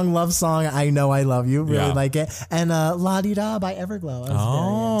that song, love song, I Know I Love You, really like it, and La Di Da by Everglow.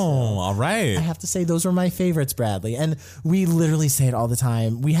 All right. I have to say those were my favorites, Bradley, and we literally say it all the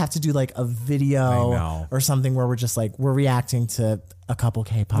time. We have to do like a video or something where we're just like we're reacting to a couple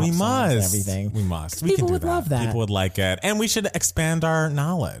K-pop songs and everything. We must. People would love that. People would like it, and we should expand our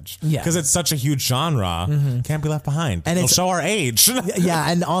knowledge. Yeah, because it's such a huge genre. Can't be left behind, and it'll show our age. Yeah,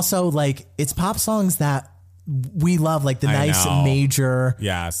 and also like it's pop songs that we love, like the nice major,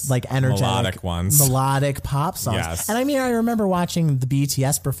 like energetic melodic pop songs. Yes. And I mean, I remember watching the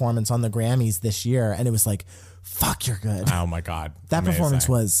BTS performance on the Grammys this year, and it was like, "Fuck, you're good." Oh my god, that amazing. performance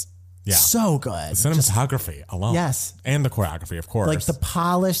was so good. The cinematography alone, and the choreography, of course. Like the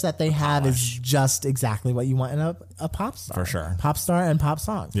polish that they have is just exactly what you want in a pop star, for sure. Pop star and pop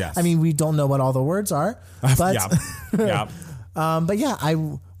song. Yes. I mean, we don't know what all the words are, but but yeah,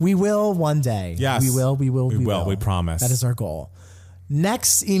 we will one day. Yes. We will. We promise. That is our goal.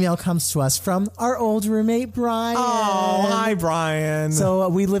 Next email comes to us from our old roommate, Brian. Oh, hi, Brian. So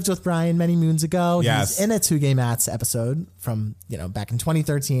we lived with Brian many moons ago. Yes. He's in a 2 Gay Mats episode from, back in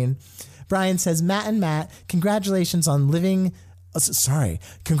 2013. Brian says, Matt and Matt, congratulations on completing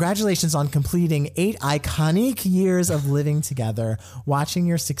 8 iconic years of living together. Watching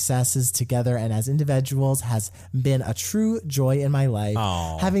your successes together and as individuals has been a true joy in my life.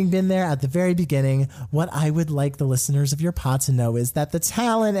 Having been there at the very beginning, what I would like the listeners of your pod to know is that the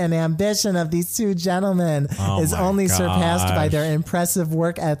talent and ambition of these 2 gentlemen is only surpassed by their impressive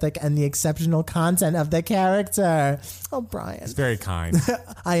work ethic and the exceptional content of the character. Oh, Brian. It's very kind.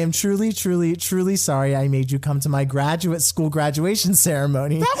 I am truly, truly, truly sorry I made you come to my graduate school graduation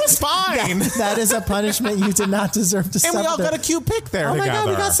ceremony. That was fine. That is a punishment you did not deserve to suffer. And we all got a cute pic there together. my God,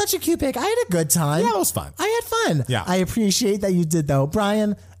 we got such a cute pic. I had a good time. Yeah, it was fun. I had fun. Yeah. I appreciate that you did, though.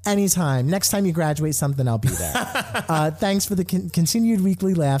 Brian, anytime. Next time you graduate something, I'll be there. Thanks for the continued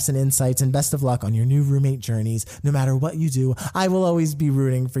weekly laughs and insights, and best of luck on your new roommate journeys. No matter what you do, I will always be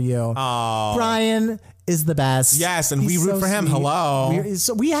rooting for you. Brian is the best. Yes, and we root for him. Sweet. Hello.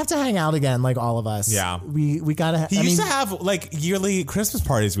 We have to hang out again, like all of us. Yeah. We gotta. He used to have like yearly Christmas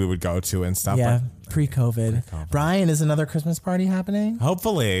parties we would go to and stuff. Yeah, pre-COVID. Brian, is another Christmas party happening?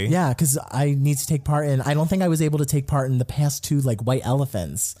 Hopefully. Yeah, because I need to take part in. I don't think I was able to take part in the past 2 like white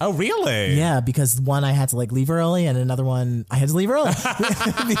elephants. Oh, really? Yeah, because one I had to like leave early, and another one I had to leave early,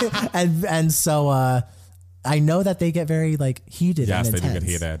 and so I know that they get very like heated. Yes, and intense. they do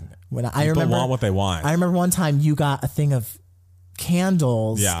get heated. When People want what they want. I remember one time you got a thing of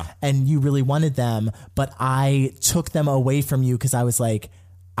candles, and you really wanted them, but I took them away from you because I was like,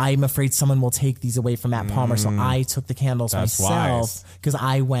 I'm afraid someone will take these away from Matt Palmer, so I took the candles myself because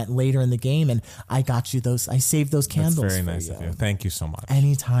I went later in the game and I got you those. I saved those candles. That's very nice of you. Thank you so much.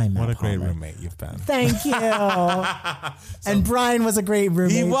 Anytime, Matt What a Palmer. great roommate you've been. Thank you. And Brian was a great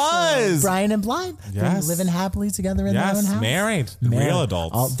roommate. He was. Too. Brian and Blind. Yes. Living happily together in their own house. Married. Real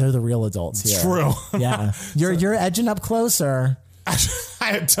adults. They're the real adults here. True. Yeah. You're edging up closer.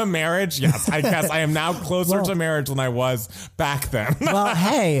 To marriage? Yes. I guess I am now closer to marriage than I was back then. Well,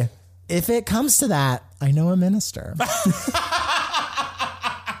 hey, if it comes to that, I know a minister.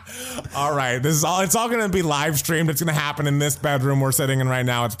 All right. It's all going to be live streamed. It's going to happen in this bedroom we're sitting in right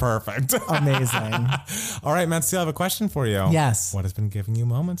now. It's perfect. Amazing. All right, Matt, I have a question for you. Yes. What has been giving you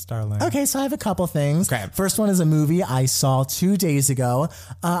moments, darling? Okay, so I have a couple things. Okay. First one is a movie I saw 2 days ago.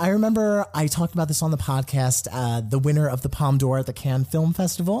 I remember I talked about this on the podcast. The winner of the Palme d'Or at the Cannes Film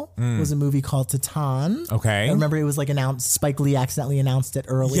Festival was a movie called Titan. Okay. I remember it was like announced. Spike Lee accidentally announced it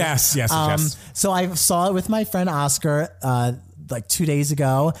early. Yes. So I saw it with my friend Oscar like 2 days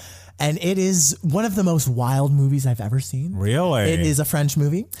ago. And it is one of the most wild movies I've ever seen. Really? It is a French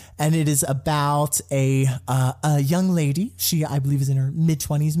movie, and it is about a young lady. She, I believe, is in her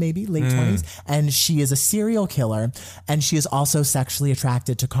mid-20s, maybe late 20s, and she is a serial killer, and she is also sexually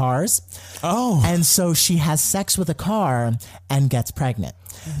attracted to cars. Oh. And so she has sex with a car and gets pregnant.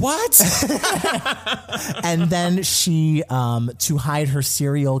 What? And then she, to hide her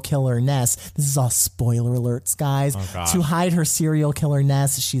serial killer-ness, this is all spoiler alerts, guys. Oh, to hide her serial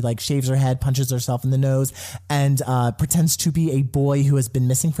killer-ness, she like shaves her head, punches herself in the nose, and pretends to be a boy who has been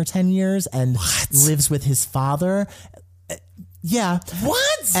missing for 10 years and lives with his father. Yeah.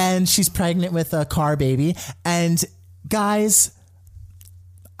 What? And she's pregnant with a car baby. And guys,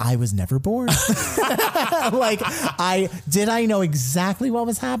 I was never bored. Like, I know exactly what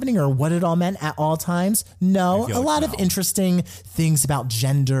was happening or what it all meant at all times? No. A lot of interesting things about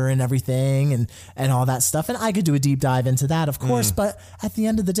gender and everything and all that stuff. And I could do a deep dive into that, of course. But at the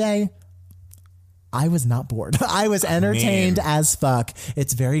end of the day, I was not bored. I was entertained as fuck.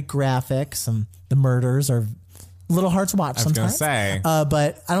 It's very graphic. The murders are a little hard to watch sometimes. I was going to say.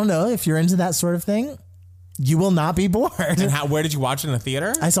 But I don't know if you're into that sort of thing. You will not be bored. And where did you watch it, in a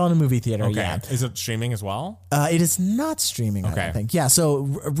theater? I saw it in a movie theater. Okay. Yeah. Is it streaming as well? It is not streaming. Okay. I don't think. Yeah. So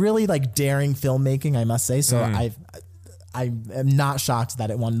really like daring filmmaking, I must say. So I am not shocked that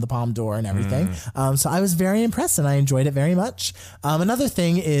it won the Palme d'Or and everything. So I was very impressed and I enjoyed it very much. Another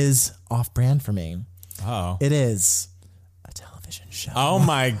thing is off brand for me. Oh. It is a television show. Oh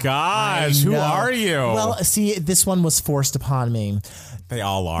my gosh. Who are you? Well, see, this one was forced upon me. They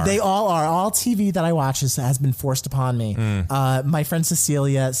all are. They all are. All TV that I watch has been forced upon me. My friend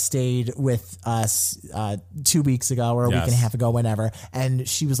Cecilia stayed with us 2 weeks ago or a week and a half ago, whenever. And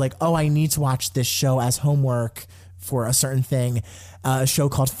she was like, oh, I need to watch this show as homework for a certain thing. A show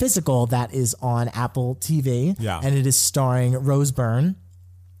called Physical that is on Apple TV. Yeah. And it is starring Rose Byrne.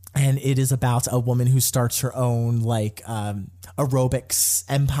 And it is about a woman who starts her own like aerobics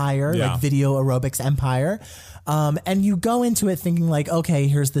empire, like video aerobics empire. And you go into it thinking like, okay,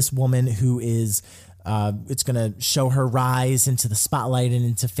 here's this woman who is, it's going to show her rise into the spotlight and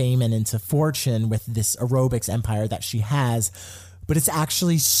into fame and into fortune with this aerobics empire that she has. But it's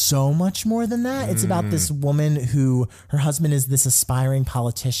actually so much more than that. It's about this woman who her husband is this aspiring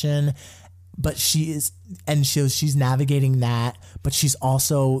politician. But she's navigating that, but she's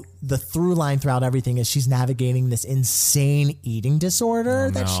also, the through line throughout everything is she's navigating this insane eating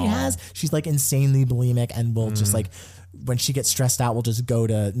disorder that she has. She's like insanely bulimic and will just like, when she gets stressed out, we'll just go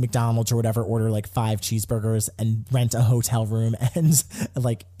to McDonald's or whatever, order like 5 cheeseburgers and rent a hotel room and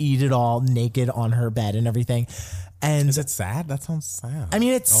like eat it all naked on her bed and everything. And is it sad? That sounds sad. I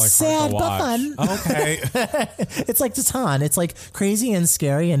mean, it's sad but fun. Okay. It's like Titan. It's like crazy and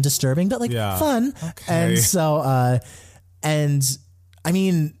scary and disturbing, but like fun. Okay. And so, and I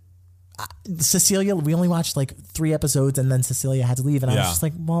mean, Cecilia, we only watched like 3 episodes and then Cecilia had to leave. And I was just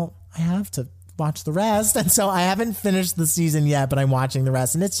like, well, I have to watch the rest. And so I haven't finished the season yet, but I'm watching the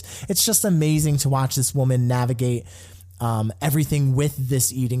rest. And it's just amazing to watch this woman navigate everything with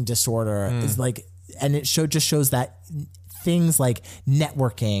this eating disorder. Is like, and it just shows that things like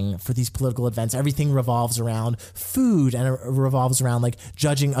networking for these political events, everything revolves around food and it revolves around like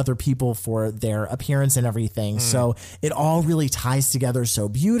judging other people for their appearance and everything. So it all really ties together so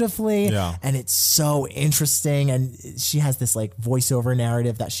beautifully and it's so interesting. And she has this like voiceover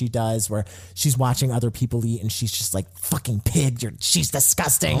narrative that she does where she's watching other people eat and she's just like, fucking pig, she's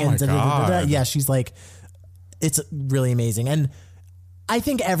disgusting. Oh and yeah, she's like, it's really amazing. And I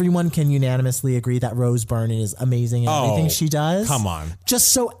think everyone can unanimously agree that Rose Byrne is amazing in everything she does. Come on. Just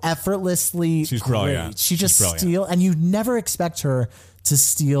so effortlessly She's great. brilliant. She just steals, and you never expect her to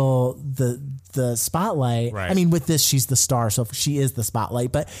steal the spotlight. Right. I mean, with this, she's the star, so she is the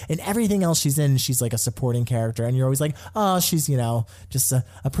spotlight. But in everything else she's in, she's like a supporting character, and you're always like, oh, she's, just a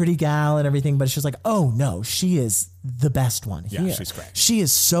pretty gal and everything. But it's just like, oh no, she is the best one here. Yeah, she's great. She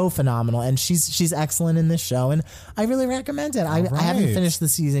is so phenomenal, and she's excellent in this show, and I really recommend it. I haven't finished the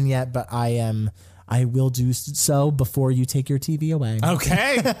season yet, but I will do so before you take your TV away.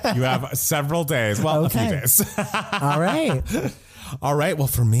 Okay. You have several days. Well, a few days. All right. All right. Well,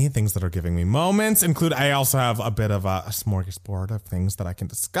 for me, things that are giving me moments include, I also have a bit of a smorgasbord of things that I can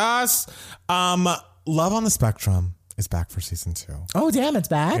discuss. Love on the Spectrum is back for season 2. Oh, damn, it's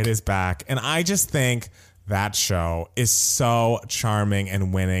back. It is back. And I just think that show is so charming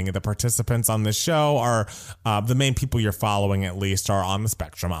and winning. The participants on this show are the main people you're following, at least, are on the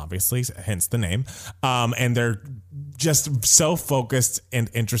spectrum, obviously, hence the name. And they're just so focused and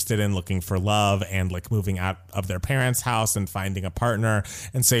interested in looking for love and like moving out of their parents' house and finding a partner.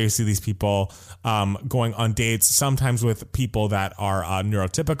 And so you see these people going on dates, sometimes with people that are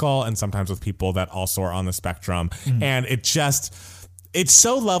neurotypical and sometimes with people that also are on the spectrum. And it's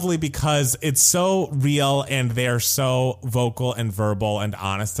so lovely because it's so real and they're so vocal and verbal and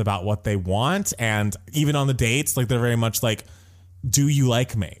honest about what they want. And even on the dates, like they're very much like, do you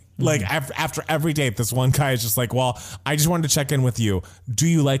like me? Like after every date, this one guy is just like, well, I just wanted to check in with you. Do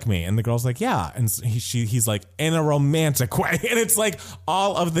you like me? And the girl's like, yeah. And he's like, in a romantic way. And it's like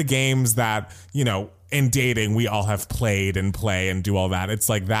all of the games that, you know, in dating, we all have played and play and do all that. It's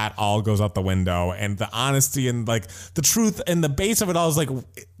like that all goes out the window, and the honesty and like the truth and the base of it all is like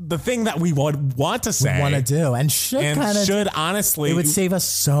the thing that we would want to say, want to do, and should honestly, it would save us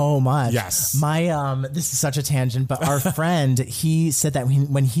so much. Yes. My this is such a tangent, but our friend, he said that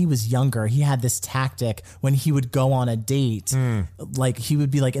when he was younger, he had this tactic when he would go on a date, like he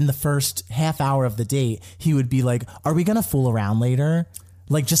would be like in the first half hour of the date, he would be like, "Are we gonna fool around later?"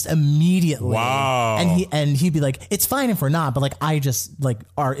 Like just immediately. Wow. And he'd be like, it's fine if we're not, but like I just like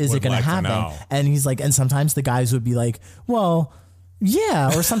is it gonna happen? And he's like, and sometimes the guys would be like, well,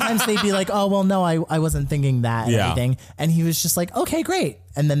 yeah. Or sometimes they'd be like, oh well no, I wasn't thinking that and everything. And he was just like, okay, great.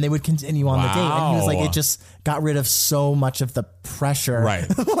 And then they would continue on the date. And he was like, it just got rid of so much of the pressure. Right.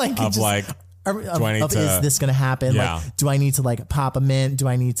 Is this going to happen? Yeah. Like, do I need to like pop a mint? Do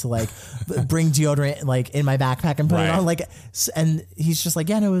I need to like bring deodorant like in my backpack and put it on? Like, and he's just like,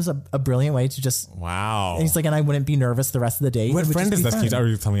 yeah, no, it was a brilliant way to just. Wow. And he's like, and I wouldn't be nervous the rest of the day. What friend is this? Can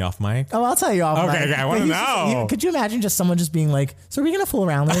you tell me off mic? Oh, I'll tell you off mic. Okay, I want to know. Could you imagine just someone just being like, so are we going to fool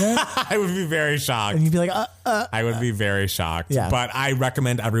around later? I would be very shocked. And you'd be like, I would be very shocked. Yeah. But I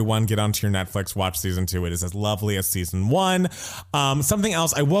recommend everyone get onto your Netflix, watch season 2. It is as lovely as season 1. Something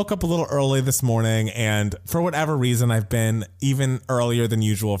else, I woke up a little early this morning, and for whatever reason, I've been even earlier than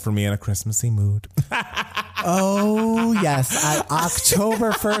usual for me in a Christmassy mood. Oh, yes.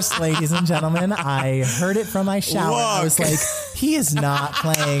 October 1st, ladies and gentlemen, I heard it from my shower. Look. I was like, he is not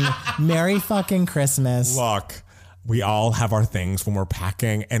playing Merry fucking Christmas. Look. We all have our things when we're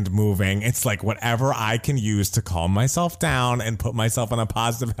packing and moving. It's like whatever I can use to calm myself down and put myself in a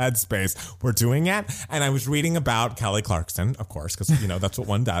positive headspace, we're doing it. And I was reading about Kelly Clarkson, of course, because, you know, that's what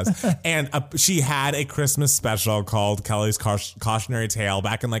one does. And she had a Christmas special called Kelly's Cautionary Tale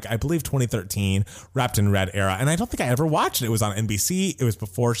back in, like, I believe 2013, Wrapped in Red era. And I don't think I ever watched it. It was on NBC. It was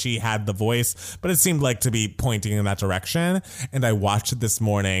before she had The Voice, but it seemed like to be pointing in that direction. And I watched it this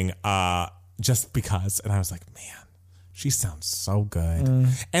morning just because. And I was like, man. She sounds so good.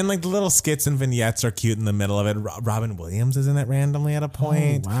 And like the little skits and vignettes are cute in the middle of it. Robin Williams is in it randomly at a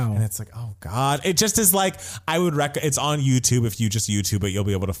point. Oh, wow. And it's like, oh God. It just is like, I would it's on YouTube. If you just YouTube it, you'll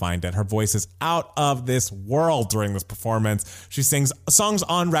be able to find it. Her voice is out of this world during this performance. She sings songs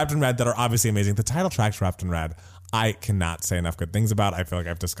on Wrapped in Red that are obviously amazing. The title track's Wrapped in Red. I cannot say enough good things about. I feel like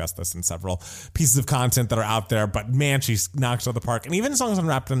I've discussed this in several pieces of content that are out there, but man, she knocks out the park. And even songs on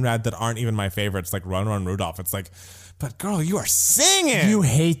Wrapped in Red that aren't even my favorites, like Run Run Rudolph. It's like, but girl, you are singing. You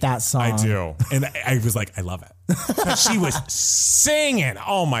hate that song. I do. And I was like, I love it. But she was singing.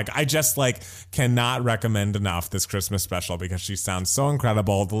 Oh my God. I just like cannot recommend enough this Christmas special because she sounds so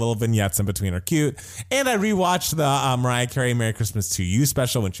incredible. The little vignettes in between are cute. And I rewatched the Mariah Carey Merry Christmas to You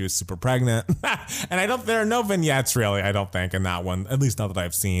special when she was super pregnant. And there are no vignettes really, I don't think, in that one, at least not that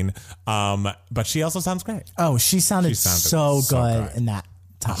I've seen. But she also sounds great. Oh, she sounded so good in that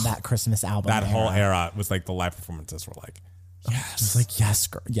Christmas album. That whole era was like the live performances were like, yes. It's like, yes,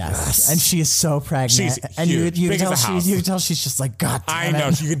 girl, yes. And she is so pregnant. She's and huge. You can tell she's just like, God damn I know.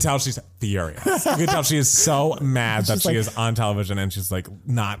 it. You can tell she's furious. You can tell she is so mad that she is on television and she's like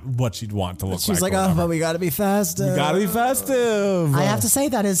not what she'd want to look like. She's like, oh, but we got to be festive. You got to be festive. I have to say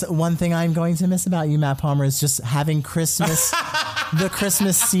that is one thing I'm going to miss about you, Matt Palmer, is just having Christmas, the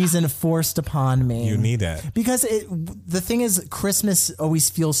Christmas season forced upon me. You need it. Because the thing is, Christmas always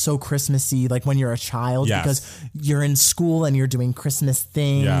feels so Christmassy, like when you're a child, because you're in school and you're doing Christmas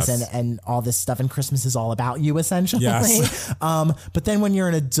things and all this stuff, and Christmas is all about you essentially. Yes. But then when you're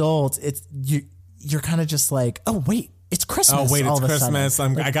an adult, you're kind of just like, oh wait, it's Christmas. Oh wait, all it's of a sudden.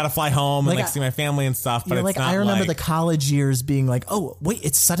 Christmas. I got to fly home and see my family and stuff. But it's not I remember the college years being like, oh wait,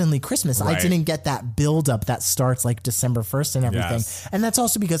 it's suddenly Christmas. Right. I didn't get that build up that starts like December 1st and everything. Yes. And that's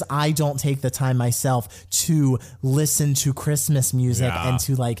also because I don't take the time myself to listen to Christmas music and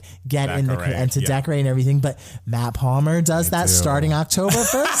to like get in the and to decorate and everything. But Matt Palmer does that starting October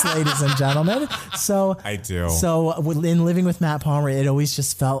 1st, ladies and gentlemen. So I do. So in living with Matt Palmer, it always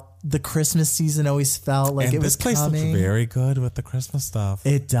just felt. The Christmas season always felt like it was coming. This place looks very good with the Christmas stuff.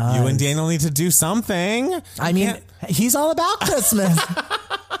 It does. You and Daniel need to do something. I mean, he's all about Christmas.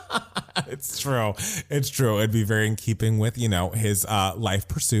 It's true. It's true. It'd be very in keeping with, his life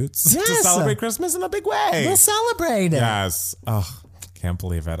pursuits to celebrate Christmas in a big way. We'll celebrate it. Yes. Oh, can't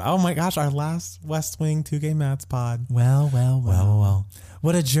believe it. Oh my gosh, our last West Wing 2 Gay Mats pod. Well.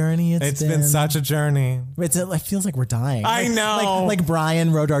 What a journey it's been. It's been such a journey. It feels like we're dying. I know. Like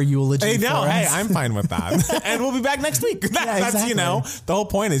Brian wrote our eulogy. I know. Hey, I'm fine with that. And we'll be back next week. That's, exactly. The whole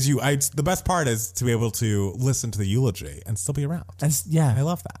point is the best part is to be able to listen to the eulogy and still be around. I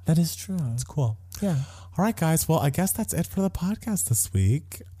love that. That is true. It's cool. Yeah. All right, guys. Well, I guess that's it for the podcast this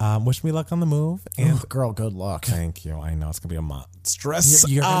week. Wish me luck on the move. And girl, good luck. Thank you. I know it's going to be a monstrous.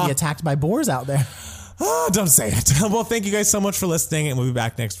 You're going to be attacked by boars out there. Oh, don't say it. Well, thank you guys so much for listening, and we'll be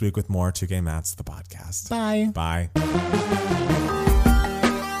back next week with more 2 Gay Mats, the podcast. Bye. Bye.